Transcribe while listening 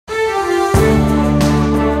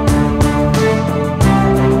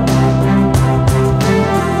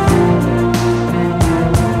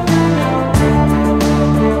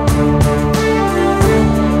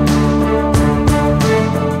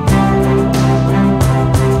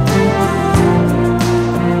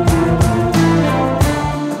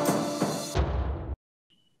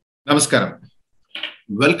నమస్కారం.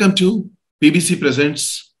 Welcome to PBC presents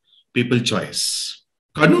people choice.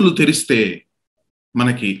 కన్నులు తెరిస్తే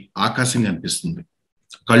మనకి ఆకాశం కనిపిస్తుంది,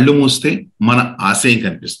 కళ్ళు మూస్తే మన ఆశయం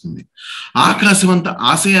కనిపిస్తుంది. ఆకాశమంత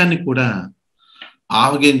ఆశయాన్ని కూడా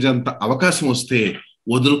ఆవగించేంత అవకాశం వస్తే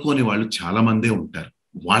వదులుకోని వాళ్ళు చాలా మందే ఉంటారు.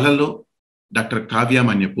 వాళ్ళలో డాక్టర్ కావ్య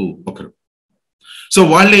మన్యపు ఒకరు. సో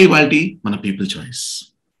వాళ్ళే ఇవాళ మన పీపుల్ చాయిస్.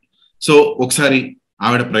 సో ఒకసారి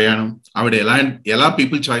ఆవిడ ప్రయాణం, ఆవిడ ఎలా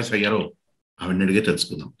పీపుల్ చాయిస్ అయ్యారో ఆవిడని అడిగే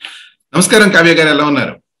తెలుసుకుందాం. నమస్కారం కావ్య గారు, ఎలా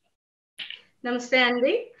ఉన్నారు? నమస్తే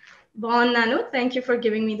అండి, బాగున్నాను. Thank you for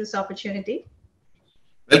giving me this opportunity.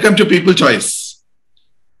 Welcome to people choice.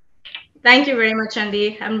 Thank you very much అండి.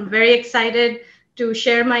 I'm very excited to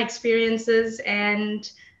share my experiences and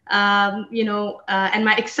and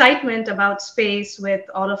my excitement about space with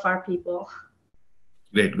all of our people.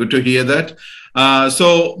 Great, good to hear that. So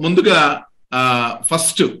ముందుగా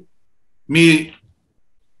first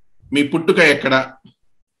మీ పుట్టుక ఎక్కడ,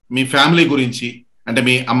 మీ family గురించి, అంటే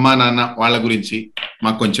మీ అమ్మా నాన్న వాళ్ళ గురించి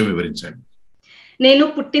మాకు కొంచెం వివరించండి. నేను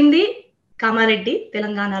పుట్టింది కామారెడ్డి,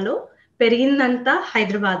 తెలంగాణలో. పెరిగిందంతా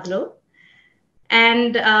హైదరాబాద్లో.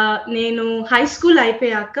 అండ్ నేను హై స్కూల్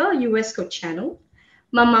అయిపోయాక యుఎస్కి వచ్చాను.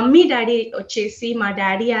 మా మమ్మీ డాడీ వచ్చేసి, మా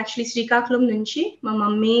డాడీ యాక్చువల్లీ శ్రీకాకుళం నుంచి, మా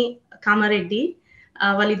మమ్మీ కామారెడ్డి.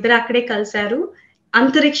 వాళ్ళిద్దరు అక్కడే కలిశారు.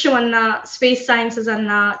 అంతరిక్షం అన్న, స్పేస్ సైన్సెస్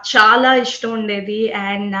అన్న చాలా ఇష్టం ఉండేది.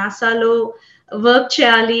 అండ్ నాసాలో వర్క్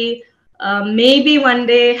చేయాలి, మేబీ వన్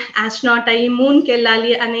డే ఆస్ట్రోనాట్ అయ్యి మూన్కి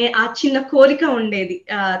వెళ్ళాలి అనే ఆ చిన్న కోరిక ఉండేది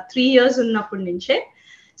 3 years ఉన్నప్పటి నుంచే.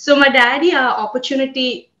 సో మా డాడీ ఆ ఆపర్చునిటీ,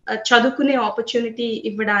 చదువుకునే ఆపర్చునిటీ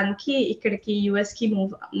ఇవ్వడానికి ఇక్కడికి యుఎస్కి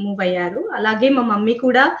మూవ్ అయ్యారు. అలాగే మా మమ్మీ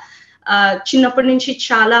కూడా చిన్నప్పటి నుంచి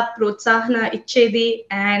చాలా ప్రోత్సాహన ఇచ్చేది.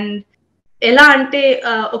 అండ్ ఎలా అంటే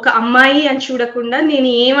ఒక అమ్మాయి అని చూడకుండా నేను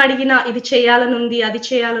ఏం అడిగినా ఇది చేయాలనుంది, అది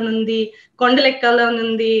చేయాలనుంది, కొండలు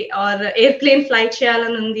ఎక్కాలనుంది, ఆర్ ఎయిర్ప్లేన్ ఫ్లై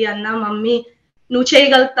చేయాలనుంది అన్న మమ్మీ నువ్వు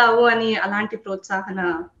చేయగలుగుతావు అని అలాంటి ప్రోత్సాహన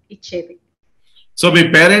ఇచ్చేది. సో మీ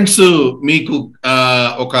పేరెంట్స్ మీకు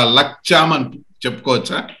ఒక లక్ చామ్ అని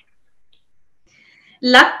చెప్పుకోవచ్చా?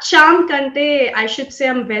 లక్ చామ్ కంటే I should say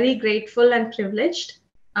I'm very grateful and privileged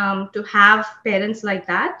to have parents like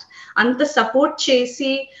that. అంత సపోర్ట్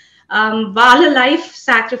చేసి, వాళ్ళ లైఫ్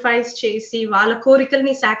సాక్రిఫైస్ చేసి, వాళ్ళ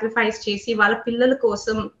కోరికల్ని సాక్రిఫైస్ చేసి, వాళ్ళ పిల్లల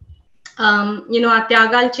కోసం ఆ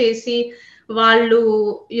త్యాగాలు చేసి వాళ్ళు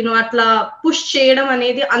అట్లా పుష్ చేయడం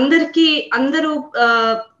అనేది అందరూ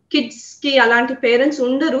కిడ్స్ కి అలాంటి పేరెంట్స్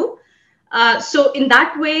ఉండరు. So in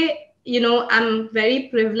that way I'm very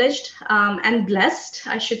privileged and blessed,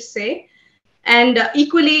 I should say. And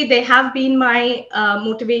equally they have been my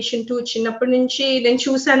motivation too. చిన్నప్పటి నుంచి నేను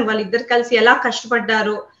చూసాను వాళ్ళిద్దరు కలిసి ఎలా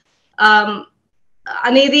కష్టపడ్డారో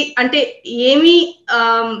అనేది. అంటే ఏమీ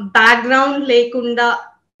బ్యాక్గ్రౌండ్ లేకుండా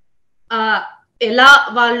ఎలా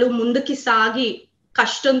వాళ్ళు ముందుకి సాగి,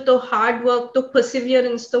 కష్టంతో, హార్డ్ వర్క్ తో,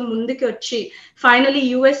 పర్సివియరెన్స్ తో ముందుకి వచ్చి ఫైనలీ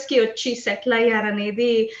యుఎస్ కి వచ్చి settle అయ్యారనేది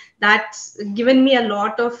that's given me a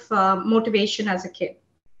lot of motivation as a kid.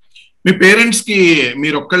 Me parents కి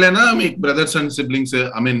మీరు ఒక్కలేనా, మీ బ్రదర్స్ అండ్ సిబ్లింగ్స్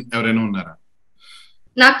ఎవరైనా ఉన్నారా?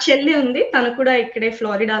 నాకు చెల్లి ఉంది, తను కూడా ఇక్కడే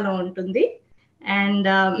ఫ్లోరిడాలో ఉంటుంది. అండ్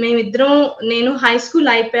మేమిద్దరం, నేను హై స్కూల్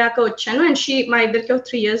అయిపోయాక వచ్చాను. అండ్ మా ఇద్దరికి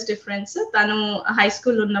 3 years డిఫరెన్స్. తను హై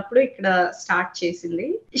స్కూల్ ఉన్నప్పుడు ఇక్కడ స్టార్ట్ చేసింది.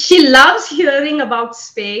 She loves hearing about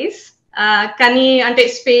space. కానీ అంటే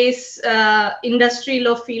స్పేస్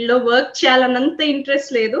ఇండస్ట్రీలో, ఫీల్డ్ లో వర్క్ చేయాలన్నంత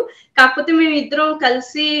ఇంట్రెస్ట్ లేదు. కాకపోతే మేము ఇద్దరం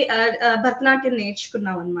కలిసి భరతనాట్యం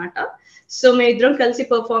నేర్చుకున్నాం అనమాట. సో మేమిద్దరం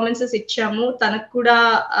కలిసి పర్ఫార్మెన్సెస్ ఇచ్చాము. తనకు కూడా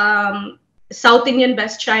south Indian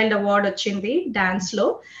best child award వచ్చింది డాన్స్ లో.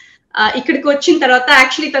 ఇక్కడికి వచ్చిన తర్వాత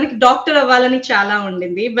యాక్చువల్లీ తనకి డాక్టర్ అవ్వాలని చాలా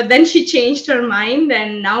ఉండింది, but then she changed her mind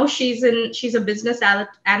and now షీ's a business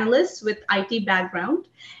analyst with IT background.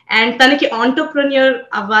 And తనకి ఆంటర్ప్రెన్యూర్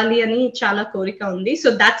అవ్వాలి అని చాలా కోరిక ఉంది. So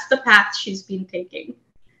that's the path she's been taking.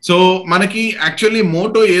 So మనకి యాక్చువల్లీ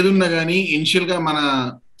మోటో ఏదున్నా కానీ ఇనిషియల్ గా మన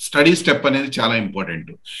స్టడీ స్టెప్ అనేది చాలా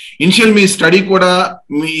ఇంపార్టెంట్. ఇనిషియల్ మీ స్టడీ కూడా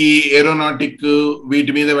మీ ఏరోనాటిక్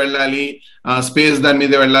వీటి మీద వెళ్ళాలి, స్పేస్ దాని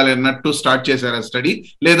మీద వెళ్ళాలి అన్నట్టు స్టార్ట్ చేశారా స్టడీ,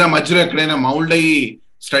 లేదా మధ్యలో ఎక్కడైనా మౌల్డ్ అయ్యి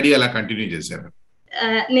స్టడీ అలా కంటిన్యూ చేశారా?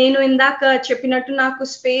 నేను ఇందాక చెప్పినట్టు నాకు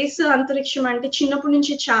స్పేస్, అంతరిక్షం అంటే చిన్నప్పటి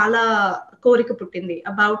నుంచి చాలా కోరిక పుట్టింది.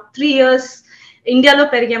 అబౌట్ 3 years ఇండియాలో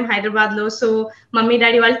పెరిగాం, హైదరాబాద్ లో. సో మమ్మీ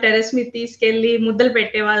డాడీ వాళ్ళు టెర్రస్ మీద తీసుకెళ్లి ముద్దలు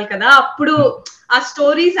పెట్టేవాళ్ళు కదా. అప్పుడు ఆ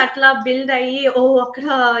స్టోరీస్ అట్లా బిల్డ్ అయ్యి, అక్కడ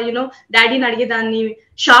డాడీని అడిగేదాన్ని,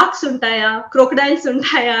 షార్క్స్ ఉంటాయా, క్రొకడైల్స్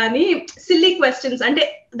ఉంటాయా అని సిల్లీ క్వశ్చన్స్. అంటే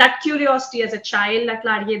that curiosity as a child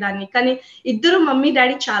అట్లా అడిగేదాన్ని. కానీ ఇద్దరు మమ్మీ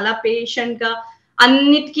డాడీ చాలా పేషెంట్ గా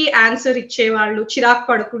అన్నిటికీ ఆన్సర్ ఇచ్చేవాళ్ళు, చిరాకు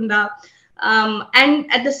పడకుండా. And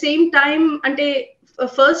at the same time అంటే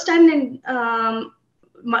ఫస్ట్ టైం నేను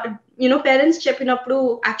పేరెంట్స్ చెప్పినప్పుడు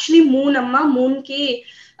యాక్చువల్లీ మూన్ కి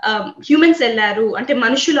హ్యూమన్స్ వెళ్ళారు అంటే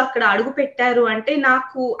మనుషులు అక్కడ అడుగు పెట్టారు అంటే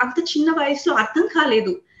నాకు అంత చిన్న వయసులో అర్థం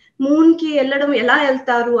కాలేదు. మూన్ కి వెళ్ళడం ఎలా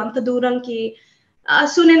వెళ్తారు అంత దూరంకి.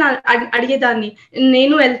 సో నేను అడిగేదాన్ని,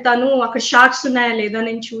 నేను వెళ్తాను అక్కడ షార్క్స్ ఉన్నాయా లేదా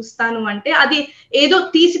నేను చూస్తాను అంటే, అది ఏదో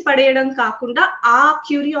తీసి పడేయడం కాకుండా ఆ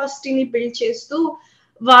క్యూరియాసిటీని బిల్డ్ చేస్తూ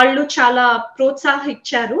వాళ్ళు చాలా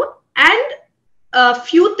ప్రోత్సాహించారు. అండ్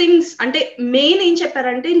ఫ్యూ థింగ్స్ అంటే మెయిన్ ఏం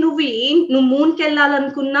చెప్పారంటే, నువ్వు మూన్కి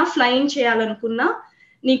వెళ్ళాలనుకున్నా ఫ్లైయింగ్ చేయాలనుకున్నా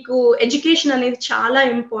నీకు ఎడ్యుకేషన్ అనేది చాలా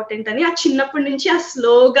ఇంపార్టెంట్ అని ఆ చిన్నప్పటి నుంచి ఆ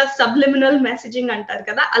స్లోగా సబ్లిమినల్ మెసేజింగ్ అంటారు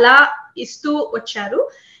కదా, అలా ఇస్తూ వచ్చారు.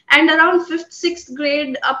 And around 5th 6th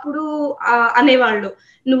grade అప్పుడు అనేవాళ్ళు,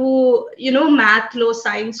 నువ్వు మ్యాథ్ లో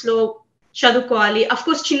సైన్స్ లో చదువుకోవాలి. అఫ్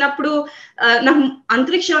కోర్స్ చిన్నప్పుడు నాకు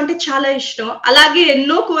అంతరిక్షం అంటే చాలా ఇష్టం, అలాగే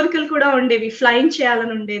ఎన్నో కోరికలు కూడా ఉండేవి. ఫ్లైయింగ్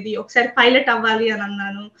చేయాలని ఉండేది, ఒకసారి పైలట్ అవ్వాలి అని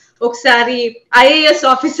అన్నాను, ఒకసారి IAS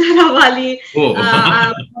ఆఫీసర్ అవ్వాలి,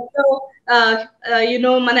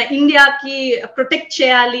 మన ఇండియాకి ప్రొటెక్ట్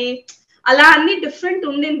చేయాలి, అలా అన్ని డిఫరెంట్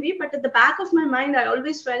ఉండింది. But at the back of my mind I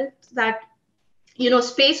always felt that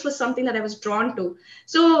space was something that I was drawn to.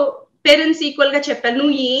 So parents equal గా చెప్పారు,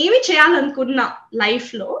 నువ్వు ఏమి చేయాలనుకున్నా లైఫ్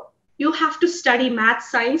లో you have to study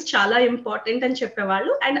maths science, చాలా ఇంపార్టెంట్ అని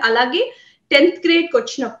చెప్పేవాళ్ళు. అండ్ అలాగే 10th grade కి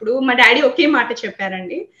వచ్చినప్పుడు మా డాడీ ఒకే మాట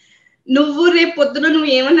చెప్పారండి, నువ్వు రేపు పొద్దున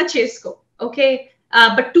నువ్వు ఏమన్నా చేసుకో, okay,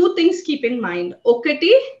 but 2 things keep in mind.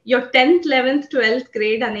 ఒకటి, your 10th 11th 12th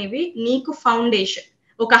grade అనేవి నీకు ఫౌండేషన్.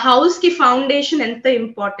 ఒక హౌస్ కి ఫౌండేషన్ ఎంత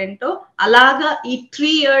ఇంపార్టెంటో అలాగా ఈ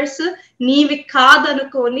 3 years నీవి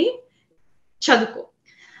కాదనుకొని చదువుకో.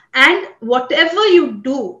 And what ever you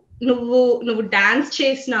do, నువ్వు డాన్స్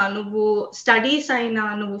చేసినా, నువ్వు స్టడీస్ అయినా,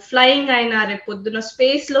 నువ్వు ఫ్లయింగ్ అయినా, రేపు పొద్దున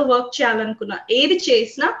స్పేస్ లో వర్క్ చేయాలనుకున్నా, ఏది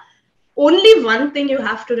చేసినా only one thing you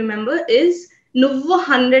have to remember is, నువ్వు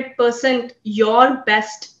 100% యోర్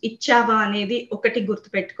బెస్ట్ ఇచ్చావా అనేది ఒకటి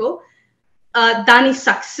గుర్తుపెట్టుకో. దాని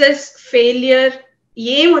సక్సెస్ ఫెయిలియర్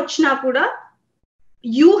ఏం వచ్చినా కూడా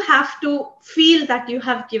you have to feel that you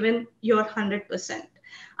have given your 100%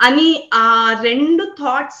 అని. ఆ 2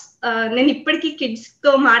 థాట్స్ నేను ఇప్పటికీ కిడ్స్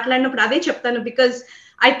తో మాట్లాడినప్పుడు అదే చెప్తాను, because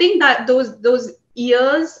I think that those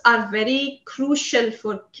years are very crucial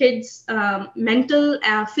for kids mental,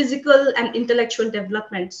 physical and intellectual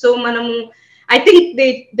development. So manamu, I think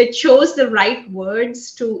they chose the right words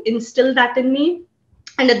to instill that in me.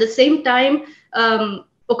 And at the same time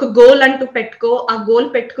ఒక goal అంటూ పెట్టుకో, ఆ goal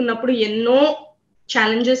పెట్టుకున్నప్పుడు ఎన్నో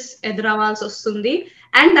challenges ఎదురవ్వాల్సి వస్తుంది,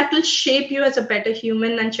 and that will shape you as a better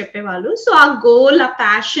human అని చెప్పేవాళ్ళు. So ఆ గోల్, ఆ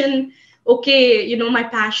passion, okay my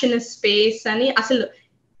passion is space అని అసలు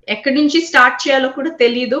ఎక్కడి నుంచి స్టార్ట్ చేయాలో కూడా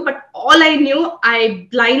తెలియదు. But all I knew, I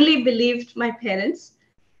blindly believed my parents.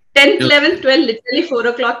 10th 11th 12th literally 4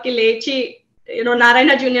 o'clock కి లేచి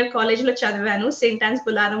నారాయణ జూనియర్ కాలేజ్ లో చదివాను, సెయింట్ ఆన్స్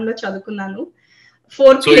బులారంలో చదువుకున్నాను.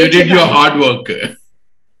 4 So you did your hard work.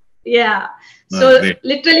 Yeah. So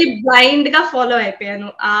literally blind గా ఫాలో అయిపోయాను,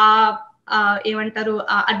 ఏమంటారు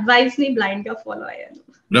ఆ అడ్వైస్ ని బ్లైండ్ గా ఫాలో అయ్యాను.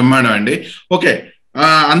 బ్రహ్మాండం అండి. ఓకే,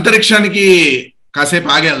 అంతరిక్షానికి కాసేపు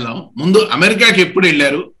ఆగి వెళ్దాం. ముందు అమెరికాకి ఎప్పుడు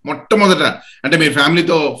వెళ్ళారు మొట్టమొదట? అంటే మీ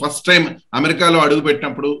ఫ్యామిలీతో ఫస్ట్ టైం అమెరికాలో అడుగు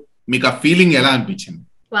పెట్టినప్పుడు మీకు ఆ ఫీలింగ్ ఎలా అనిపించింది?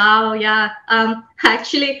 Wow, yeah.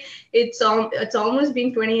 Actually, it's almost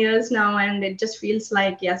been 20 years now, and it just feels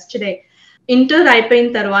like yesterday. Inter అయిపోయిన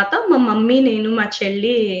తర్వాత మా మమ్మీ, నేను, మా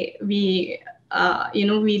చెల్లి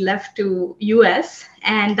we left to US,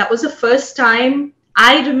 and that was the first time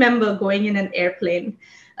I remember going in an airplane.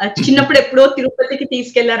 చిన్నప్పుడు ఎప్పుడో తిరుపతికి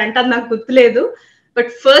తీసుకెళ్లారంట, అది నాకు గుర్తులేదు, బట్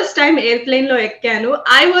ఫస్ట్ టైం ఎయిర్ప్లేన్ లో ఎక్కాను.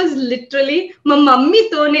 ఐ వాజ్ లిటరలీ మా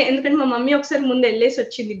మమ్మీతోనే, ఎందుకంటే మా మమ్మీ ఒకసారి ముందు వెళ్ళేసి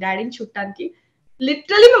వచ్చింది డాడీని చూడటానికి.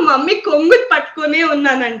 లిటరలీ మా మమ్మీ కొంగు పట్టుకునే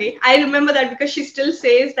ఉన్నానండి. I remember that because she still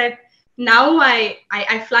says that now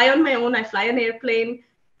I fly on my own, I fly an airplane,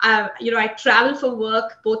 I travel for work,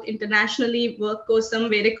 both internationally, work kosam,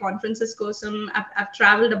 vere conferences kosam. I've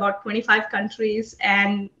traveled about 25 countries,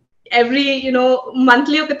 and every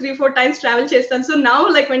monthly oka 3-4 times travel chestan. So now,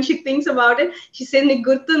 like, when she thinks about it, she says nik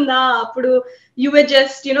gurtunda appudu you were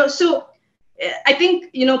just so I think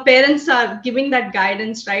parents are giving that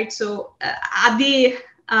guidance, right? So adi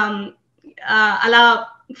ala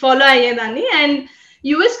follow ayyedani. And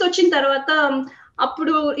US కి వచ్చిన తర్వాత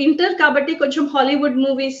అప్పుడు inter కాబట్టి కొంచెం Hollywood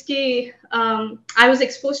movies కి I was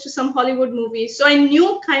expose to some Hollywood movies. So I knew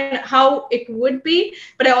kind how it would be,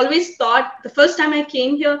 but I always thought the first time I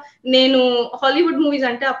came here, నేను Hollywood movies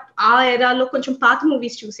అంటే ఆ ఎరాలో కొంచెం పాత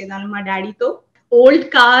మూవీస్ చూసేదాన్ని మా డాడీతో. Old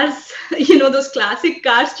cars, those classic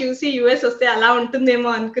cars చూసి US వస్తే అలా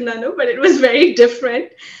ఉంటుందేమో అనుకున్నాను, but it was very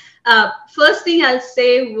different. First thing I'll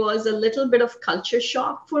say was a little bit of culture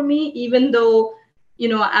shock for me, even though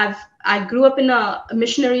I grew up in a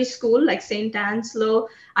missionary school like St. Anne's Low.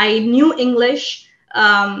 I knew English.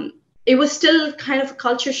 It was still kind of a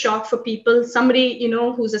culture shock for people, somebody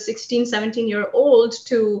who's a 16-17-year-old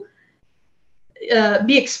to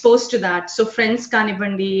be exposed to that. So friends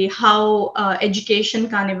kanivandi, how education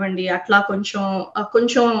kanivandi, atla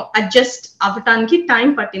koncham adjust avvataniki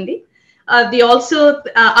time pattindi. The also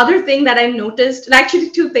other thing that I noticed, actually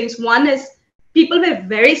two things. One is people were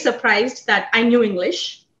very surprised that I knew English.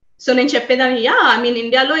 So నేను చెప్పేదాన్ని, yeah, I mean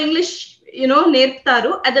India lo English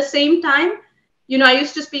నేర్పుతారు. At the same time, I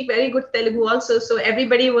used to speak very good Telugu also, so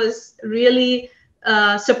everybody was really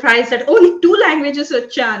surprised that only 2 languages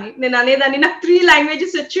వచ్చా అని. నేను అనేదాన్ని నాకు 3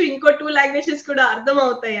 languages వచ్చు, ఇంకో 2 languages కూడా అర్థం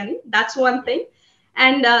అవుతాయి అని. That's one thing.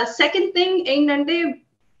 And second thing ఏంటంటే,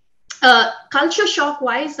 culture shock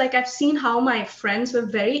wise, like I've seen how my friends were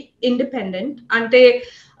very independent. Ante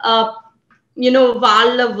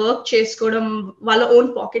వాళ్ళ వర్క్ చేసుకోవడం, వాళ్ళ ఓన్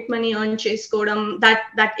పాకెట్ మనీ ఎర్న్ చేసుకోవడం,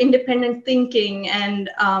 that independent thinking, and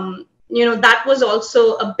that was also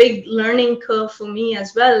a big learning curve for me as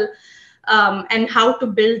well, and how to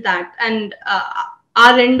build that. And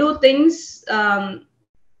our rendu things,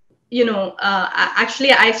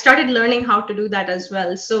 actually I started learning how to do that as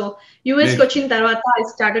well. So US coaching tarvata I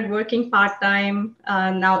started working part time.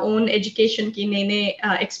 Now own education ki nene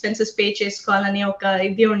expenses pay chesukovalani oka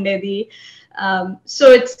idi undedi. So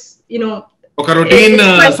it's oka routine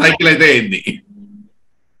cycle aithe ayindi.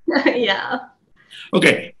 Yeah.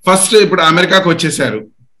 Okay, first ఇప్పుడు అమెరికాకు వచ్చేసారు.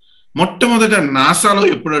 మొట్టమొదట నాసాలో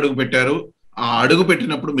ఎప్పుడు అడుగు పెట్టారు? ఆ అడుగు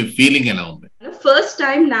పెట్టినప్పుడు మీ ఫీలింగ్ ఎలా ఉంది? ఫస్ట్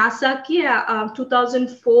టైం నాసాకి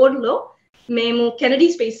 2004 లో మేము Kennedy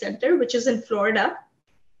space centre which is in Florida,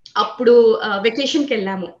 అప్పుడు వెకేషన్కి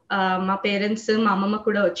వెళ్ళాము. మా పేరెంట్స్, మా అమ్మమ్మ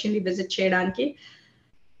కూడా వచ్చింది విజిట్ చేయడానికి.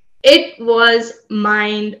 It was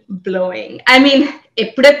mind blowing. I mean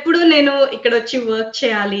ఎప్పుడెప్పుడు నేను ఇక్కడ వచ్చి వర్క్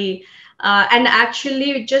చేయాలి. And actually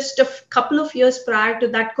just a couple of years prior to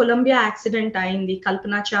that, Columbia accident ayindi,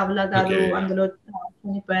 Kalpana Chawla garu andulo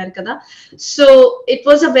chanipoyaru kada. So it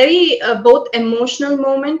was a very both emotional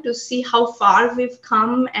moment to see how far we've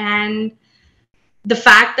come, and the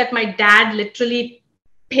fact that my dad literally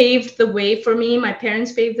paved the way for me, my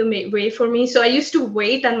parents paved the way for me. So I used to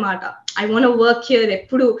wait anamata, I want to work here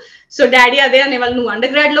eppudu. So daddy ade anevallu, nu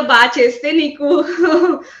undergrad lo ba cheste neeku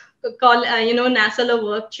NASA లో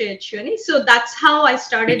work చేయొచ్చు అని. So that's how I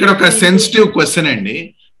started. ఇక్కడ ఒక sensitive question అండి.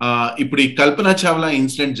 ఇప్పుడు ఈ కల్పన Chawla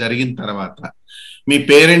incident జరిగిన తర్వాత మీ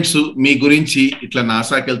పేరెంట్స్ మీ గురించి ఇట్లా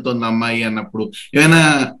నాసాకి వెళ్తుంది అమ్మాయి అన్నప్పుడు ఏమైనా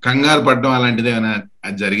కంగారు పడడం అలాంటిది ఏమైనా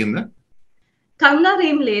జరిగిందా? కంగారు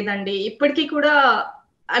ఏం లేదండి. ఇప్పటికీ కూడా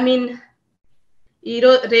ఐ మీన్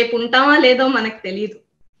రేపు ఉంటామా లేదో మనకు తెలియదు.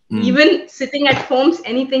 Even sitting at homes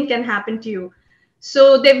anything can happen to you. So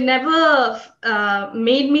they've never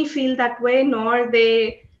made me feel that way, nor they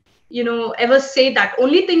ever say that.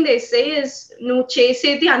 Only thing they say is nu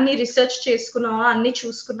chesedi anni research cheskunnava, anni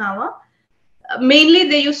chusukunnava. Mainly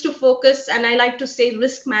they used to focus, and I like to say,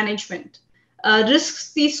 risk management. Risks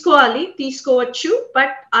తీసుకోవాలి, తీసుకోవచ్చు,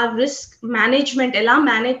 but our risk management ఎలా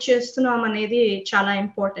manage చేస్తున్నాం అనేది చాలా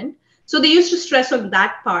important. So they used to stress on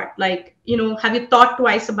that part, like have you thought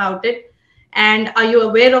twice about it? And are you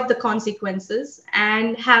aware of the consequences? And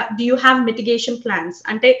do you have mitigation plans?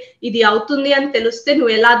 Ante idi avutundi ani teluste nu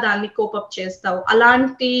ela danni cope up chestavu,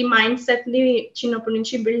 alanti mindset ni chinnappu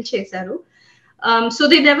nunchi build chesaru. So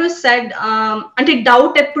they never said ante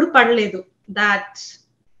doubt eppudu padaledu that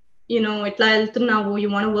itla eltunnavu, you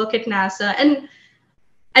want to work at NASA,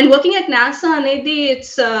 and working at NASA anedi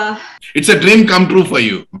it's a dream come true for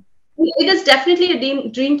you. It is definitely a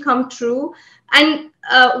dream come true. And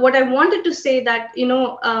what I wanted to say that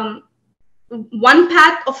one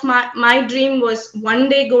path of my dream was one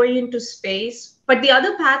day going into space, but the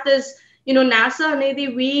other path is NASA anedi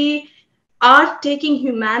we are taking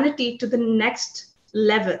humanity to the next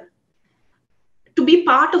level. To be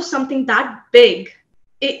part of something that big,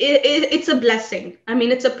 it's a blessing. I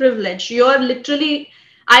mean, it's a privilege. You're literally,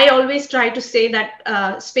 I always try to say that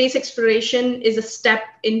space exploration is a step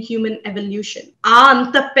in human evolution.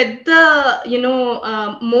 Anta pedda,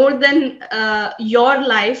 more than your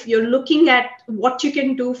life, you're looking at what you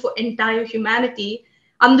can do for entire humanity.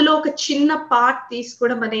 అందులో ఒక చిన్న part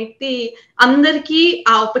తీసుకోవడం అనేది అందరికీ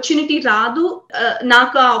ఆ opportunity రాదు.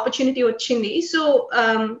 నాకు ఆ ఆపర్చునిటీ వచ్చింది. So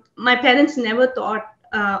my parents never thought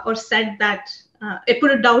or said that,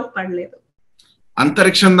 ఎప్పుడు డౌట్ పడలేదు.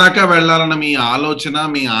 అంతరిక్షం దాకా వెళ్ళాలన్న మీ ఆలోచన,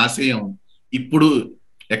 మీ ఆశయం ఇప్పుడు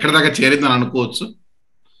ఎక్కడి దాకా చేరిందని అనుకోవచ్చు?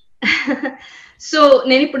 సో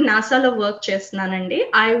నేను ఇప్పుడు నాసాలో వర్క్ చేస్తున్నానండి.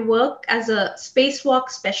 I work as a space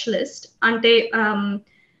walk specialist. అంటే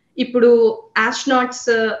ఇప్పుడు ఆస్ట్రోనాట్స్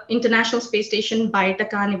ఇంటర్నేషనల్ స్పేస్ స్టేషన్ బయట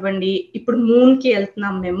కానివ్వండి, ఇప్పుడు మూన్ కి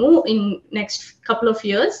వెళ్తున్నాం మేము in next couple of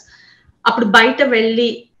years. అప్పుడు బయట వెళ్ళి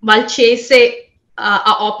వాళ్ళు చేసే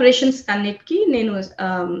ఆ ఆపరేషన్స్ అన్నిటికీ నేను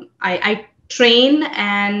I train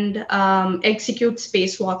and execute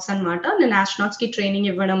space wax అనమాట. నేను ఆస్ట్రోనాట్స్ కి ట్రైనింగ్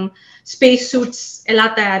ఇవ్వడం, స్పేస్ సూట్స్ ఎలా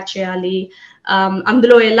తయారు చేయాలి,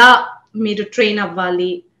 అందులో ఎలా మీరు ట్రైన్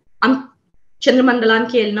అవ్వాలి,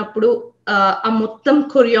 చంద్రమండలానికి వెళ్ళినప్పుడు ఆ మొత్తం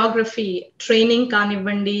కొరియోగ్రఫీ ట్రైనింగ్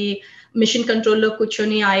కానివ్వండి, మిషన్ కంట్రోల్లో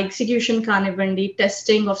కూర్చొని ఆ ఎగ్జిక్యూషన్ కానివ్వండి,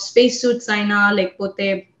 టెస్టింగ్ ఆఫ్ స్పేస్ సూట్స్ అయినా లేకపోతే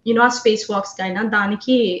యునో స్పేస్ వాక్స్ అయినా,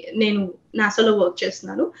 దానికి నేను నాసాలో వర్క్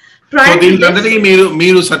చేస్తున్నాను.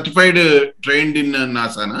 మీరు సర్టిఫైడ్ ట్రైన్డ్ ఇన్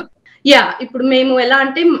నాసానా? యా, ఇప్పుడు మేము ఎలా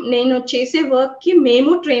అంటే నేను చేసే వర్క్ కి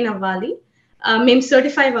మేము ట్రైన్ అవ్వాలి, మేము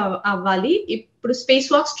సర్టిఫై అవ్వాలి. ఇప్పుడు స్పేస్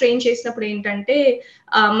వాక్స్ ట్రైన్ చేసినప్పుడు ఏంటంటే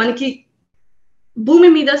మనకి భూమి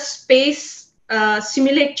మీద స్పేస్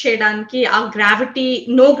సిమ్యులేట్ చేయడానికి ఆ గ్రావిటీ,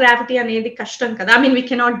 నో గ్రావిటీ అనేది కష్టం కదా. I mean we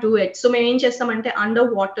cannot do it. So మేము ఏం చేస్తామంటే అండర్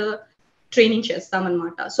వాటర్ ట్రైనింగ్ చేస్తాం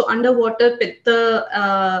అనమాట. సో అండర్ వాటర్ పెద్ద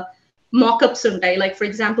మాకప్స్ ఉంటాయి. Like for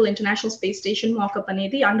example international space station మాకప్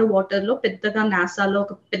అనేది అండర్ వాటర్ లో పెద్దగా నాసాలో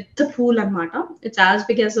ఒక పెద్ద పూల్ అనమాట. It's as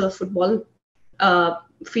big as football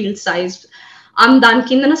field size. దాని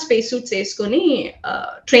కిందన స్పేస్ సూట్స్ వేసుకొని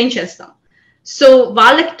ట్రైన్ చేస్తాం. సో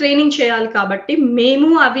వాళ్ళకి ట్రైనింగ్ చేయాలి కాబట్టి మేము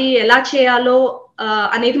అవి ఎలా చేయాలో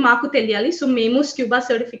అనేది మాకు తెలియాలి. సో మేము స్క్యూబా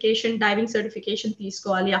సర్టిఫికేషన్, డైవింగ్ సర్టిఫికేషన్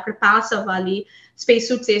తీసుకోవాలి, అక్కడ పాస్ అవ్వాలి, స్పేస్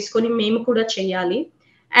సూట్స్ వేసుకొని మేము కూడా చేయాలి.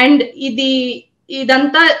 అండ్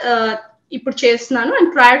ఇదంతా ఇప్పుడు చేస్తున్నాను. అండ్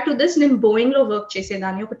ప్రయర్ టు దిస్ నేను బోయింగ్ లో వర్క్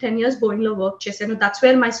చేసేదాన్ని, ఒక 10 years బోయింగ్ లో వర్క్ చేశాను. That's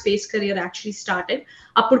where my space career actually started.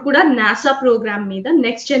 అప్పుడు కూడా నాసా ప్రోగ్రామ్ మీద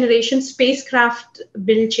next generation space craft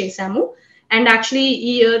build చేశాము. అండ్ యాక్చువల్లీ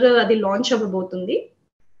ఈ ఇయర్ అది లాంచ్ అవ్వబోతుంది.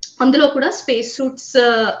 అందులో కూడా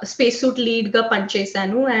స్పేస్ సూట్ లీడ్ గా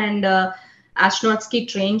పనిచేశాను. అండ్ ఆస్ట్రోనాట్స్ కి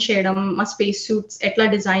ట్రైన్ చేయడం, మా స్పేస్ సూట్స్ ఎట్లా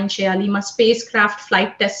డిజైన్ చేయాలి, మా స్పేస్ క్రాఫ్ట్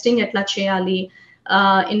ఫ్లైట్ టెస్టింగ్ ఎట్లా చేయాలి.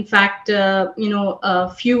 ఇన్ఫాక్ట్ యునో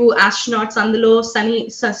ఫ్యూ ఆస్ట్రోనాట్స్ అందులో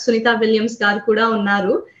సునీత విలియమ్స్ గారు కూడా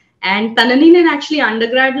ఉన్నారు. అండ్ తనని నేను యాక్చువల్లీ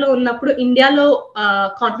అండర్ గ్రాడ్ లో ఉన్నప్పుడు ఇండియాలో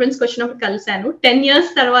కాన్ఫరెన్స్ కి వచ్చినప్పుడు కలిశాను. 10 years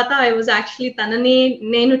తర్వాత ఐ వాజ్ యాక్చువల్లీ తనని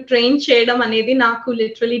నేను ట్రైన్ చేయడం అనేది నాకు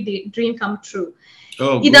లిటరలీ డ్రీమ్ కమ్ ట్రూ.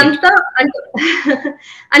 ఇదంతా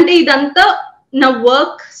అంటే ఇదంతా నా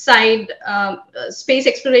వర్క్ సైడ్, స్పేస్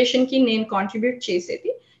ఎక్స్ప్లోరేషన్ కి నేను కాంట్రిబ్యూట్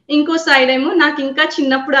చేసేది. ఇంకో సైడ్ ఏమో నాకు ఇంకా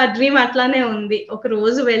చిన్నప్పుడు ఆ డ్రీమ్ అట్లానే ఉంది, ఒక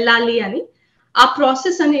రోజు వెళ్ళాలి అని. ఆ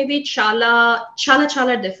ప్రాసెస్ అనేది చాలా చాలా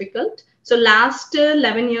చాలా డిఫికల్ట్. సో లాస్ట్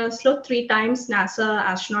 11 years లో 3 times నాసా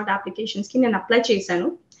ఆస్ట్రోనాట్ అప్లికేషన్స్ కి నేను అప్లై చేశాను.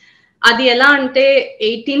 అది ఎలా అంటే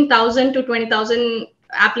 18,000 to 20,000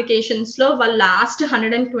 అప్లికేషన్స్ లో వాళ్ళు లాస్ట్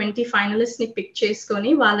 120 ఫైనలిస్ట్ ని పిక్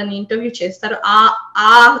చేసుకొని వాళ్ళని ఇంటర్వ్యూ చేస్తారు.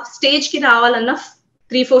 ఆ స్టేజ్ కి రావాలన్నా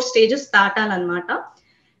 3-4 stages దాటాలన్నమాట.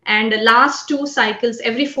 And last 2 cycles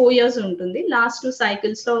every 4 years ఉంటుంది. లాస్ట్ 2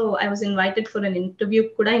 cycles లో I was invited for an interview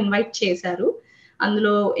కూడా ఇన్వైట్ చేశారు.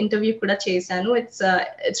 అందులో ఇంటర్వ్యూ కూడా చేశాను.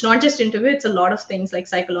 It's not just interview, it's a lot of things like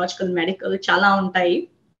psychological, medical చాలా ఉంటాయి.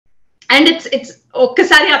 అండ్ ఇట్స్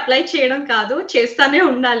ఒక్కసారి అప్లై చేయడం కాదు, చేస్తానే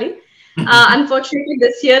ఉండాలి. అన్ఫార్చునేట్లీ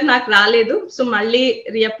దిస్ ఇయర్ నాకు రాలేదు, సో మళ్ళీ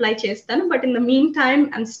రీఅప్లై చేస్తాను. But in the mean time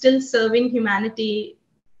I'm still serving humanity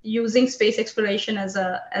using space exploration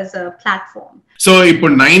as a platform. So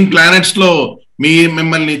ఇప్పుడు 9 planets లో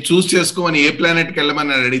మిమ్మల్ని చూస్ చేసుకోమని ఏ ప్లానెట్ కి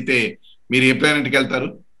వెళ్ళమని అడిగితే మీరు ఏ ప్లానెట్ కి వెళ్తారు?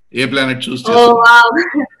 ఏ ప్లానెట్ చూస్ చేస్తారు? Oh wow.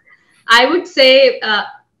 I would say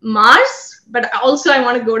Mars, but also I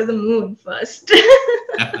want to go to the moon first.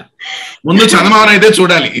 ముందు చంద్రమామని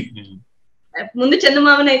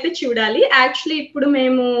అయితే చూడాలి. యాక్చువల్లీ ఇప్పుడు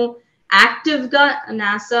మేము యాక్టివ్ గా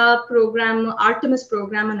నాసా ప్రోగ్రామ్, ఆర్టెమిస్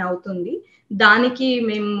ప్రోగ్రామ్ అని అవుతుంది, దానికి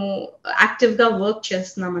మేము యాక్టివ్ గా వర్క్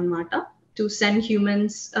చేస్తున్నాం అన్నమాట. To send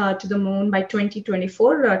humans to the moon by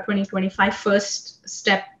 2024 2025 first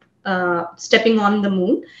stepping on the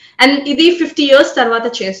moon. And ఇది 50 years తర్వాత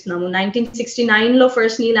చేస్తున్నాము. 1969 లో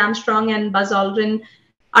first Neel Armstrong and buzz Aldrin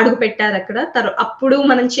అడుగు పెట్టారు అక్కడ. అప్పుడు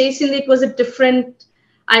మనం చేసింది it was a different,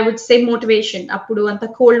 I would say, motivation. అప్పుడు అంత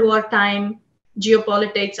కోల్డ్ వార్ టైమ్,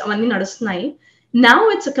 జియోపాలిటిక్స్ అవన్నీ నడుస్తున్నాయి. Now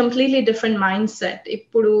it's a completely different mind set.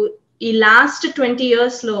 ఇప్పుడు ఈ లాస్ట్ 20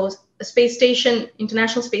 years లో space station,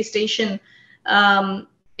 international space station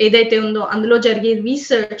ఏదైతే ఉందో అందులో జరిగే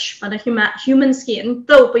రీసెర్చ్ మన హ్యూమన్స్ కి ఎంత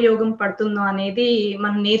ఉపయోగం పడుతుందో అనేది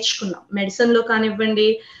మనం నేర్చుకున్నాం. మెడిసిన్ లో కానివ్వండి,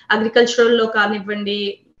 అగ్రికల్చరల్ లో కానివ్వండి,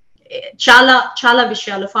 చాలా చాలా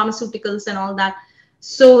విషయాలు, pharmaceuticals and all that.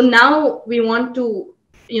 So now we want to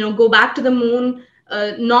go back to the moon,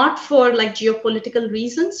 not for like geopolitical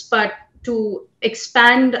reasons, but to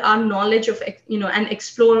expand our knowledge of and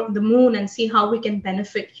explore the moon and see how we can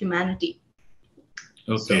benefit humanity.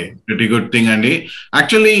 Okay, very good thing అండి.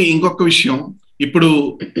 Actually ఇంకొక విషయం, ఇప్పుడు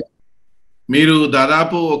మీరు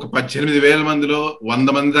దాదాపు ఒక 18,000 మందిలో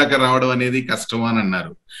 100 మంది దాకా రావడం అనేది కష్టం అని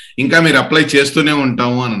అన్నారు. ఇంకా మీరు అప్లై చేస్తూనే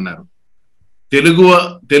ఉంటాము అని అన్నారు.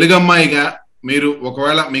 తెలుగు అమ్మాయిగా మీరు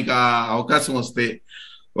ఒకవేళ మీకు ఆ అవకాశం వస్తే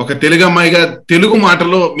ఒక తెలుగు అమ్మాయిగా తెలుగు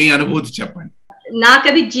మాటలో మీ అనుభూతి చెప్పండి.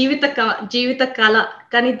 నాకది జీవిత కళ.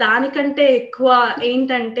 కానీ దానికంటే ఎక్కువ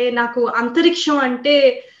ఏంటంటే, నాకు అంతరిక్షం అంటే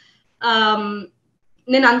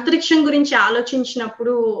నేను అంతరిక్షం గురించి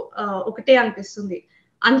ఆలోచించినప్పుడు ఒకటే అనిపిస్తుంది.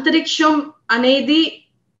 అంతరిక్షం అనే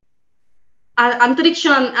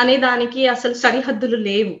దానికి అసలు సరిహద్దులు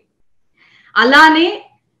లేవు. అలానే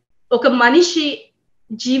ఒక మనిషి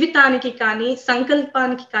జీవితానికి కానీ,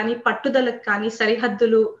 సంకల్పానికి కానీ, పట్టుదలకు కానీ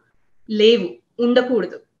సరిహద్దులు లేవు,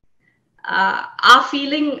 ఉండకూడదు. ఆ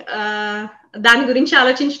ఫీలింగ్, దాని గురించి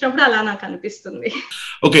ఆలోచించినప్పుడు అలా నాకు అనిపిస్తుంది.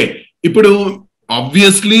 ఓకే, ఇప్పుడు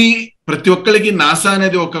ఆబ్వియస్లీ ప్రతి ఒక్కరికి నాసా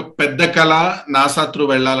అనేది ఒక పెద్ద కళ, నాసా త్రూ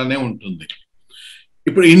వెళ్ళాలనే ఉంటుంది.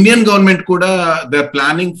 ఇప్పుడు ఇండియన్ గవర్నమెంట్ కూడా they are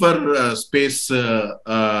planning for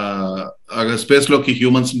space లోకి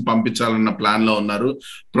హ్యూమన్స్ ని పంపించాలన్న ప్లాన్ లో ఉన్నారు.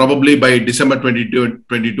 Probably by December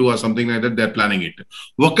 2022 or something like that they are planning it.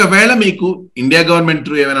 ఒకవేళ మీకు ఇండియా గవర్నమెంట్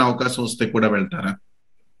త్రూ ఏమైనా అవకాశం వస్తే కూడా వెళ్తారా?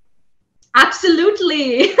 అబ్సల్యూట్లీ.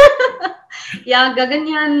 యా,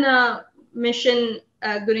 గగన్యాన్ మిషన్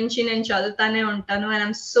గురించి నేను చదువుతానే ఉంటాను. And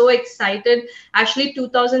I'm so excited. Actually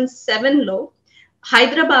 2007 లో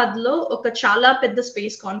హైదరాబాద్ లో ఒక చాలా పెద్ద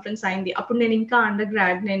స్పేస్ కాన్ఫరెన్స్ అయింది. అప్పుడు నేను ఇంకా అండర్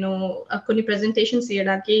గ్రాడ్. నేను కొన్ని ప్రెజెంటేషన్స్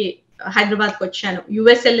ఇవ్వడానికి హైదరాబాద్కి వచ్చాను.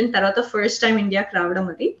 యుఎస్ వెళ్ళిన తర్వాత ఫస్ట్ టైం ఇండియాకి రావడం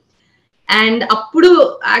అది. అండ్ అప్పుడు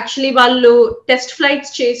యాక్చువల్లీ వాళ్ళు టెస్ట్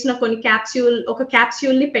ఫ్లైట్స్ చేసిన ఒక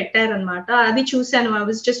క్యాప్స్యూల్ ని పెట్టారనమాట. అది చూశాను. I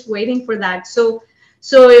was just waiting for that.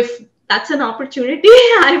 So if that's an opportunity,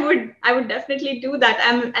 I would definitely do that.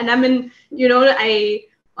 I'm in,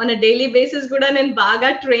 on a daily basis kuda nen baga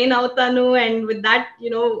train avutanu, and with that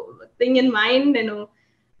thing in mind,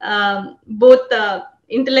 both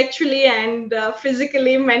intellectually and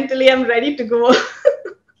physically, mentally, I'm ready to go.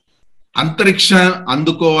 అంతరిక్ష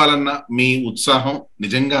అందుకోవాలన్న మీ ఉత్సాహం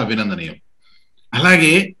నిజంగా అభినందనీయం.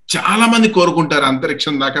 అలాగే చాలా మంది కోరుకుంటారు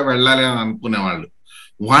అంతరిక్షం దాకా వెళ్ళాలి అని అనుకునే వాళ్ళు.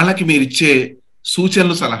 వాళ్ళకి మీరు ఇచ్చే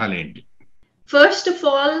సూచనలు, సలహాలు ఏంటి? First of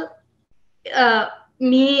all,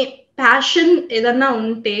 me passion ఏదన్నా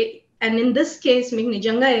ఉంటే, అండ్ ఇన్ దిస్ కేస్ మీకు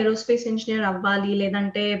నిజంగా ఏరోస్పేస్ ఇంజనీర్ అవ్వాలి,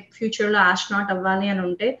 లేదంటే ఫ్యూచర్ లో ఆస్ట్రోనాట్ అవ్వాలి అని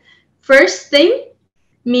ఉంటే, ఫస్ట్ థింగ్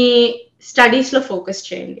మీ స్టడీస్ లో ఫోకస్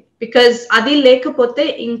చేయండి. బికాజ్ అది లేకపోతే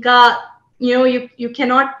ఇంకా you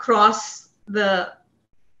cannot cross the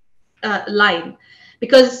line.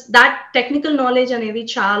 Because that technical knowledge anedi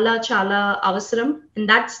chala avasaram, and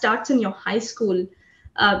that starts in your high school.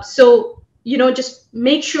 So just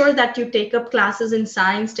make sure that you take up classes in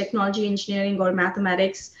science, technology, engineering, or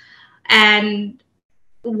mathematics, and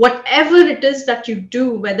whatever it is that you do,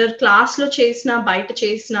 whether class lo chesna baita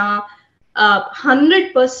chesna,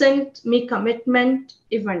 100% me commitment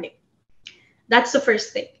ivandi. That's the first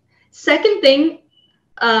thing. Second thing,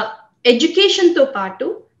 education to paatu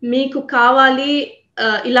meeku kavali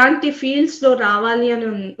ఇలాంటి fields లో రావాలి అని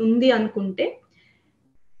ఉంది అనుకుంటే,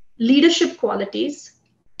 leadership qualities,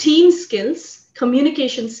 team skills,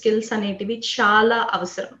 communication skills అనేటివి చాలా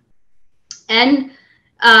అవసరం. And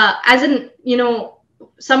as an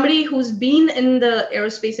somebody who's been in the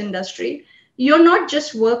aerospace industry, you're not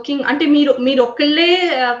just working అంటే మీరు ఒక్కళ్ళే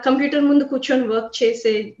కంప్యూటర్ ముందు కూర్చొని వర్క్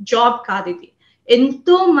చేసే జాబ్ కాదు ఇది.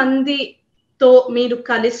 ఎంతో మందితో మీరు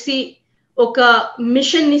కలిసి ఒక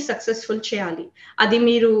మిషన్ ని సక్సెస్ఫుల్ చేయాలి. అది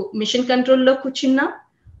మీరు మిషన్ కంట్రోల్లో కూర్చున్నా,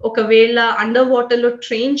 ఒకవేళ అండర్ వాటర్ లో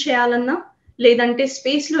ట్రైన్ చేయాలన్నా, లేదంటే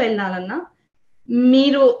స్పేస్ లో వెళ్ళాలన్నా,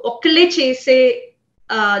 మీరు ఒక్కలే చేసే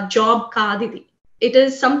జాబ్ కాదు ఇది. It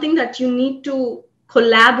is something that you need to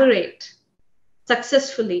collaborate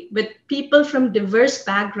successfully with people from divorce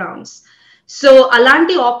backgrounds. So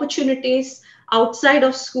అలాంటి ఆపర్చునిటీస్ అవుట్సైడ్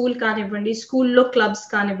ఆఫ్ స్కూల్ కానివ్వండి, స్కూల్లో క్లబ్స్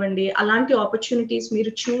కానివ్వండి, అలాంటి ఆపర్చునిటీస్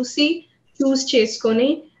మీరు చూస్ చేసుకొని,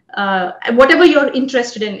 what ever you're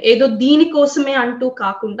interested in, ఏదో దీనికోసమే అంటూ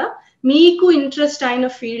కాకుండా మీకు ఇంట్రెస్ట్ అయిన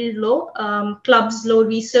ఫీల్డ్ లో క్లబ్స్ లో,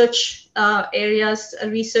 రీసెర్చ్ ఏరియాస్,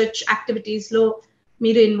 రీసెర్చ్ యాక్టివిటీస్ లో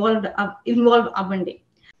మీరు ఇన్వాల్వ్ అవ్వండి.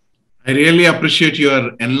 I really appreciate your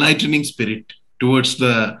enlightening spirit towards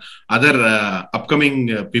the other upcoming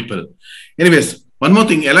people. Anyways, one more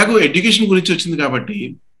thing, ఎలాగో ఎడ్యుకేషన్ గురించి వచ్చింది కాబట్టి,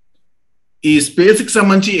 ఈ స్పేస్ కి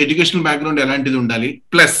సంబంధించి ఎడ్యుకేషనల్ బ్యాక్గ్రౌండ్ ఎలాంటిది ఉండాలి,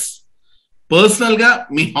 ప్లస్ పర్సనల్ గా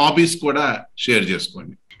మీ హాబీస్ కూడా షేర్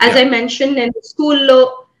చేసుకోండి. యాజ్ ఐ మెన్షన్, నేను స్కూల్లో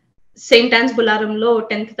సెయింట్ ఆన్స్ బులారంలో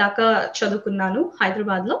 10th దాకా చదువుకున్నాను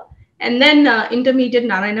హైదరాబాద్ లో. And then intermediate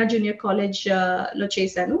Narayana junior college లో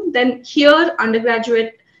చేశాను. దెన్ హియర్ అండర్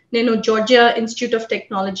గ్రాడ్యుయేట్ నేను జార్జియా ఇన్స్టిట్యూట్ ఆఫ్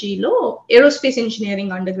టెక్నాలజీలో ఏరోస్పేస్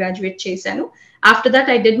ఇంజనీరింగ్ అండర్ గ్రాడ్యుయేట్ చేశాను. After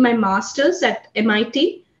that I did my masters at MIT,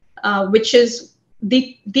 which is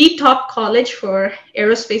the top college for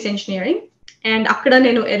aerospace engineering. And akkada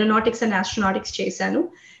nenu aeronautics and astronautics chesanu.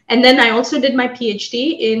 And then I also did my PhD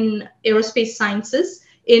in aerospace sciences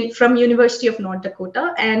from University of North Dakota.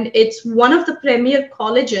 And it's one of the premier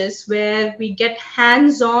colleges where we get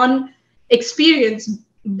hands-on experience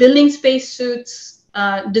building spacesuits,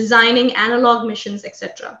 designing analog missions, etc.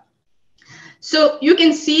 So you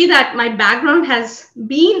can see that my background has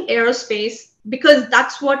been aerospace because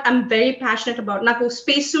that's what I'm very passionate about. Naku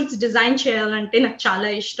spacesuits design cheyalante నాకు చాలా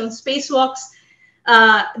ఇష్టం. Spacewalks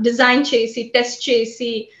design chesi, test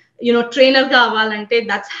chesi, trainer ga avalante,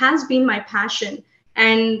 that has been my passion.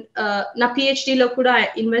 And na PhD lo kuda I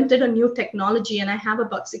invented a new technology and I have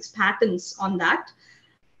about 6 patents on that.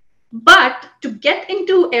 But to get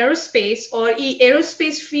into aerospace or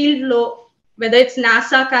aerospace field lo, whether it's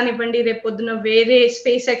NASA kanivandi repoduna vere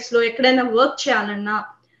SpaceX lo ekkadaina work cheyalana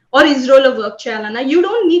or ISRO lo work cheyalana, you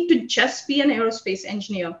don't need to just be an aerospace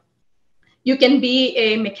engineer. You can be a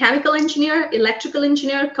mechanical engineer, electrical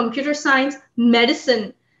engineer, computer science, medicine.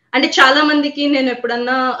 అంటే చాలా మందికి నేను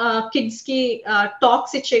ఎప్పుడన్నా kids కి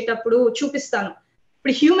talks ఇచ్చేటప్పుడు చూపిస్తాను.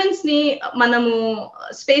 ఇప్పుడు humans ని మనము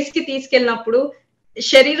స్పేస్ కి తీసుకెళ్ళినప్పుడు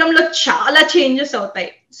శరీరంలో చాలా చేంజెస్ అవుతాయి.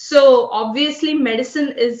 So obviously medicine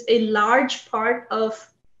is a large part of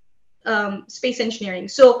space engineering.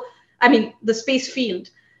 So I mean the space field.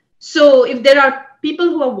 So if there are people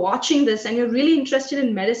who are watching this and you're really interested in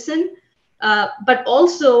medicine, but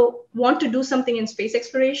also want to do something in space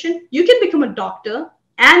exploration, you can become a doctor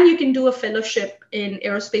and you can do a fellowship in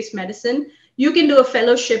aerospace medicine. You can do a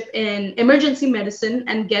fellowship in emergency medicine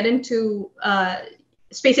and get into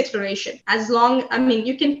space exploration.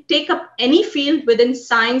 You can take up any field within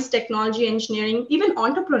science, technology, engineering, even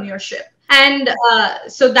entrepreneurship. And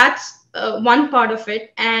so that's one part of it.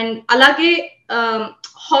 And alage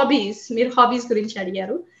hobbies, meer hobbies gurinchi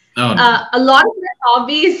adigaru. A lot of my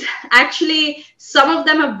hobbies, actually, some of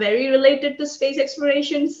them are very related to space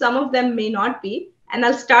exploration, some of them may not be. And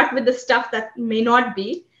I'll start with the stuff that may not be.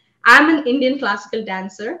 I'm an Indian classical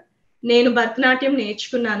dancer. నేను భరతనాట్యం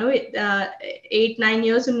నేర్చుకున్నాను 8-9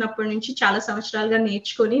 years ఉన్నప్పటి నుంచి చాలా సంవత్సరాలుగా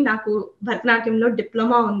నేర్చుకొని నాకు భరతనాట్యంలో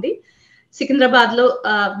diploma ఉంది. సికింద్రాబాద్ లో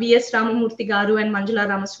విఎస్ రామమూర్తి గారు అండ్ మంజులా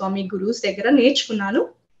రామస్వామి గురూస్ దగ్గర నేర్చుకున్నాను.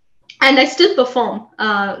 And I still perform.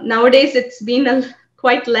 Nowadays it's been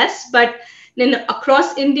quite less, but నేను across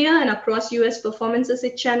India and across US performances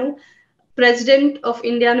ఇచ్చాను. President of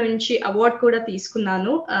India నుంచి award కూడా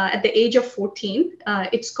తీసుకున్నాను at the age of 14.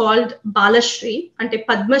 It's called Balashri. అంటే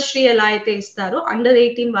పద్మశ్రీ ఎలా అయితే ఇస్తారో under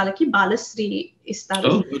 18 వాళ్ళకి బాలశ్రీ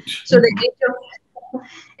ఇస్తారు. So the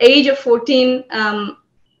age of 14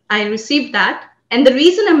 I received that. And the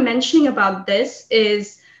reason I'm mentioning about this is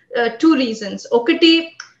 2 reasons. ఒకటి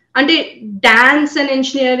అంటే dance and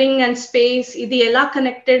engineering and space ఇది ఎలా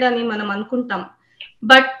కనెక్టెడ్ అని మనం అనుకుంటాం,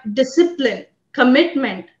 but discipline,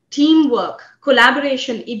 commitment, team work,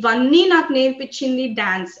 collaboration ఇవన్నీ నాకు నేర్పించింది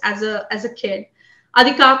డాన్స్ యాజ్ అ కిడ్.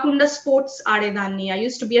 అది కాకుండా sports ఆడేదాన్ని. I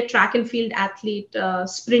use to be a track and field athlete,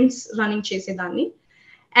 sprints running చేసేదాన్ని.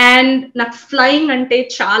 అండ్ నాకు ఫ్లయింగ్ అంటే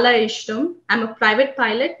చాలా ఇష్టం. I'm a private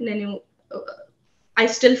pilot. నేను I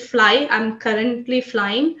still fly. I'm currently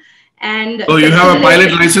flying. And so you have a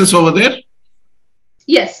pilot license over there?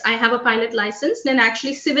 Yes, I have a pilot license. Then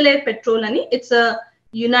actually Civil Air Patrol ani, it's a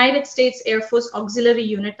United States Air Force auxiliary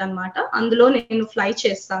unit anamata. Andulo nenu fly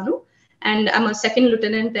chestanu and I'm a second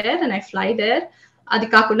lieutenant there and I fly there. అది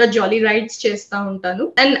కాకుండా జాలీ rides చేస్తూ ఉంటాను.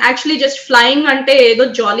 And actually just flying అంటే ఏదో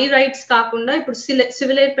జాలీ rides కాకుండా ఇప్పుడు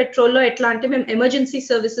civil air పెట్రోల్లో ఎట్లా అంటే మేము ఎమర్జెన్సీ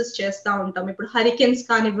సర్వీసెస్ చేస్తూ ఉంటాం. ఇప్పుడు హరికేన్స్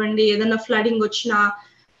కానివ్వండి, ఏదైనా ఫ్లడింగ్ వచ్చినా,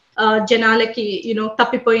 జనాలకి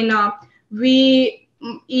తప్పిపోయినా,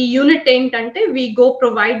 ఈ యూనిట్ ఏంటంటే we go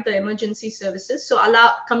provide the emergency services. So అలా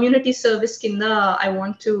కమ్యూనిటీ సర్వీస్ కింద I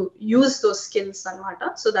want to use those skills అనమాట.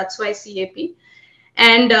 So that's why CAP.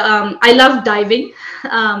 And I love diving,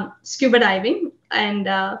 scuba diving. And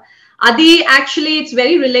adi actually it's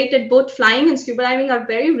very related. Both flying and scuba diving are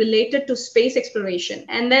very related to space exploration.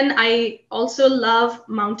 And then I also love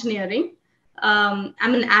mountaineering.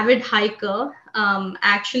 I'm an avid hiker.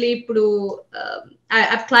 Actually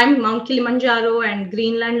I've climbed Mount Kilimanjaro and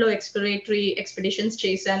Greenland lo exploratory expeditions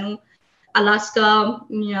chesanu. Alaska,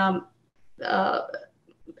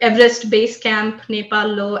 Everest Base Camp, Nepal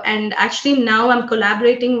lo. And actually now I'm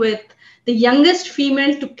collaborating with the youngest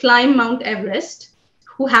female to climb Mount Everest,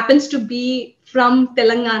 who happens to be from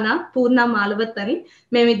Telangana, Purna Malavat ani.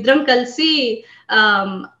 Memidram kalsi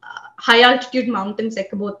high altitude mountains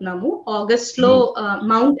ekkabothunamu. August lo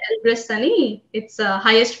Mount Elbrus ani, it's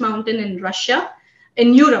highest mountain in Russia, in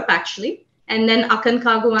Europe actually, and then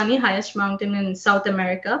Aconcagua ani, highest mountain in South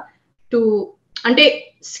America. To ante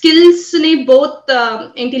skills ni both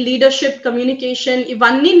enti leadership, communication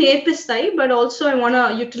ivanni nerpistayi, but also I want to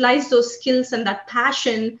utilize those skills and that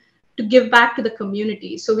passion to give back to the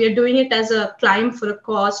community. So we are doing it as a climb for a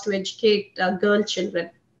cause to educate girl children.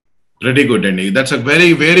 Pretty good, Andy. That's a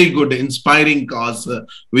very, very good, inspiring cause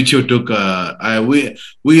which you took.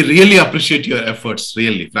 We really appreciate your efforts,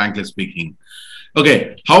 really, frankly speaking. Okay,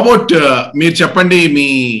 how about meer cheppandi me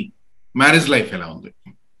marriage life ela undi?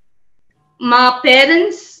 మా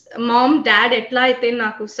parents, ma'am, dad ఎట్లా అయితే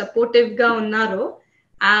నాకు supportive గా ఉన్నారో,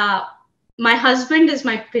 my husband is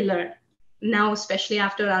my pillar now, especially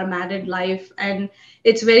after our married life, and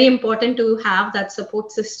it's very important to have that support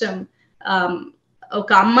system.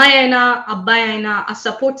 ఒక అమ్మాయి అయినా అబ్బాయి అయినా ఆ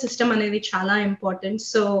సపోర్ట్ సిస్టమ్ అనేది చాలా important.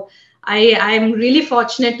 So I'm really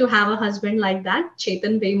fortunate to have a husband like that,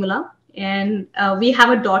 Chetan Vemula. And we have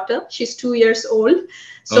a daughter. She's 2 years old.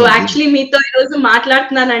 So actually meeto ee roju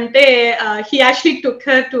maatladtunanante, he actually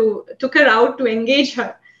took her out to engage her.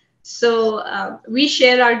 So we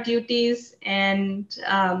share our duties, and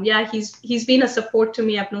yeah, he's been a support to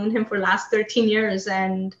me. I've known him for last 13 years,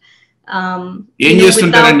 and em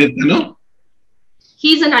chestuntarandi tanu?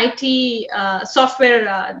 He's an IT software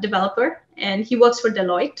developer, and he works for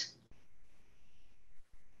Deloitte.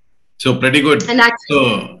 So pretty good. So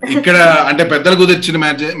ikkada ante peddalu kudirchina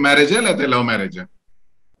marriage ledha love marriage?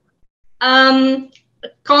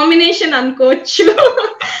 Combination ankochu.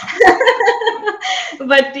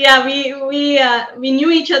 But yeah, we knew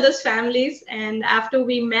each other's families, and after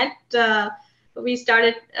we met, we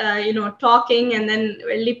started talking, and then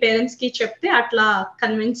velli parents ki chepte atla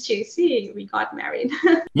convince chesi we got married.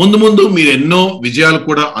 Mundu meer enno vijayalu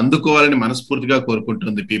kuda andukovalani manaspurtiga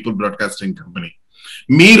korukuntundi People Broadcasting Company.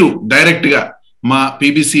 మీరు direct గా మా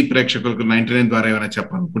PBC ప్రేక్షకులకు 99 ద్వారా ఏమైనా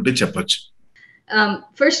చెప్పాలనుకుంటే చెప్పొచ్చు.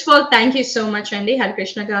 First of all, thank you so much, Andy,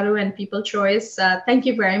 Harikrishna Garu, and People Choice. Thank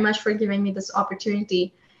you very much for giving me this opportunity.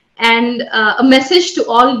 And a message to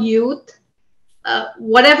all youth,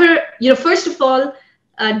 whatever, first of all,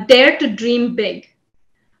 dare to dream big.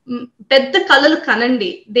 పెద్ద కళలు కనండి.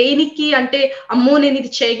 దేనికి అంటే అమ్మో నేను ఇది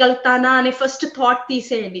చేయగలుగుతానా అనే first thought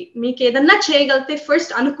తీసేయండి. మీకు ఏదన్నా చేయగలిగితే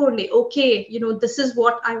ఫస్ట్ అనుకోండి, okay this is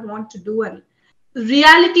what I want to do అని.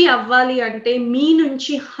 రియాలిటీ అవ్వాలి అంటే మీ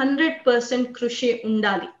నుంచి 100% కృషి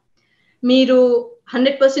ఉండాలి. మీరు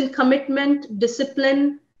 100% కమిట్మెంట్, డిసిప్లిన్,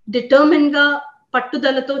 డిటర్మిన్ గా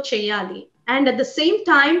పట్టుదలతో చేయాలి. And at the same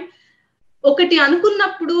time ఒకటి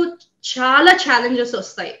అనుకున్నప్పుడు చాలా ఛాలెంజెస్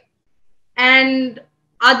వస్తాయి, అండ్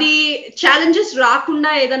అది ఛాలెంజెస్ రాకుండా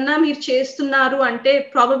ఏదన్నా మీరు చేస్తున్నారు అంటే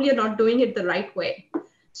probably you're not doing it the right way.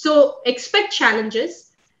 So expect challenges,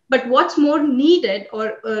 but what's more needed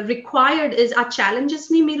are required is ఆ ఛాలెంజెస్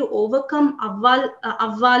ని మీరు ఓవర్కమ్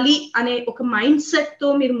అవ్వాలి అనే ఒక మైండ్ సెట్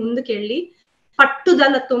తో మీరు ముందుకెళ్ళి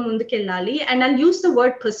పట్టుదలతో ముందుకెళ్ళాలి. And I'll use the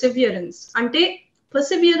word perseverance. అంటే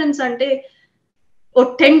పర్సివియరెన్స్ అంటే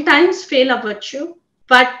 10 times ఫెయిల్ అవ్వచ్చు,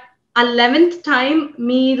 బట్ ఆ 11th time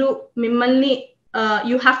మీరు మిమ్మల్ని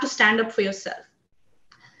you have to stand up for yourself.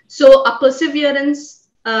 So a perseverance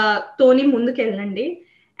toni mundukelandi.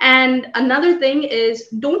 And another thing is,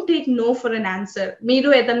 don't take no for an answer.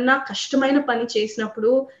 Meeru edanna kashtamaina pani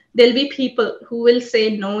chesinappudu there'll be people who will say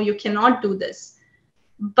no, you cannot do this,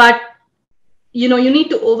 but you need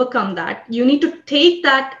to overcome that. You need to take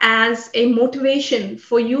that as a motivation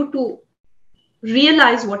for you to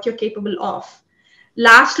realize what you're capable of.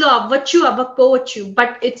 Last lo avvachu avvakpovachu,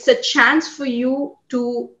 but it's a chance for you to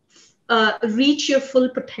reach your full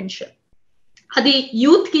potential. Adi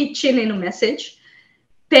youth ki iche nenu message,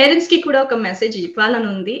 parents ki kuda oka message ivvalani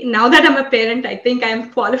undi. Now that I'm a parent, I think I am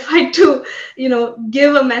qualified to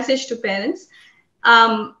give a message to parents.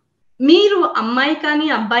 Meeru ammayi kani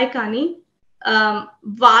abbayi kani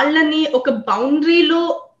vallani oka boundary lo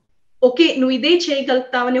okay nu ide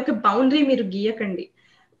cheyagaltavani oka boundary meeru giyakandi.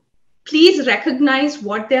 Please recognize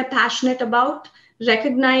what they're passionate about.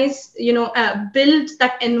 Recognize, build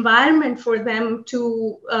that environment for them to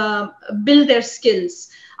build their skills.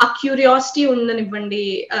 A curiosity undanivandi,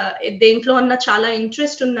 dentlo anna chala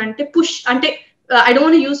interest undante push ante I don't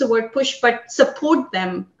want to use the word push, but support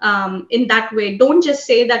them in that way. Don't just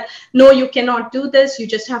say that no, you cannot do this, you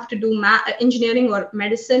just have to do engineering or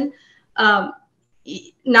medicine.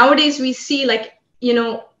 Nowadays we see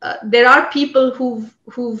there are people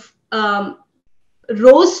who've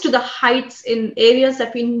rose to the heights in areas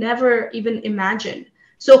that we never even imagined.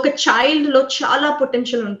 So a child lo chala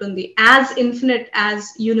potential untundi, as infinite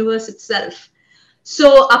as universe itself. So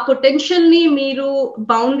ఆ potential ని మీరు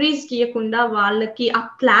boundaries గీయకుండా వాళ్ళకి ఆ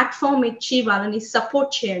platform ఇచ్చి వాళ్ళని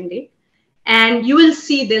support చేయండి, and you will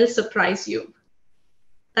see they will surprise you.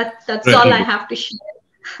 That's all I have to share.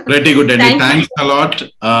 Pretty good, Andy. Thanks you. a lot.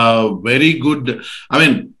 Very good. I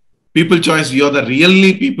mean, people choice, you're the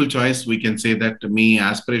really people choice. We can say that me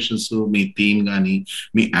aspirations, me theme gani,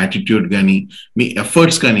 me attitude gani, me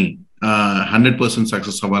efforts gani, 100%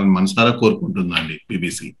 success aval mansara korukuntundandi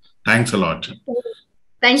PBC. Thanks a lot.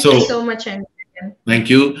 Thank you so much, Andy. Thank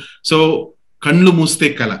you. So కళ్ళు మూస్తే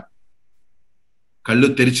కళ, కళ్ళు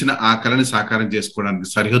తెరిచిన ఆ కళని సాకారం చేసుకోవడానికి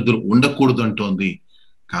సరిహద్దులు ఉండకూడదు అంటోంది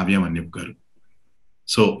కావ్య మన్యప్ గారు.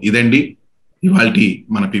 సో ఇదండి ఇవాల్టి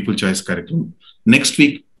మన పీపుల్ చాయిస్ కార్యక్రమం. నెక్స్ట్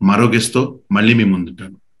వీక్ మరో గెస్ట్ తో మళ్ళీ మీ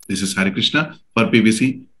ముందుంటాను. This is Harikrishna for PBC,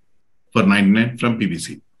 for 99 from PBC.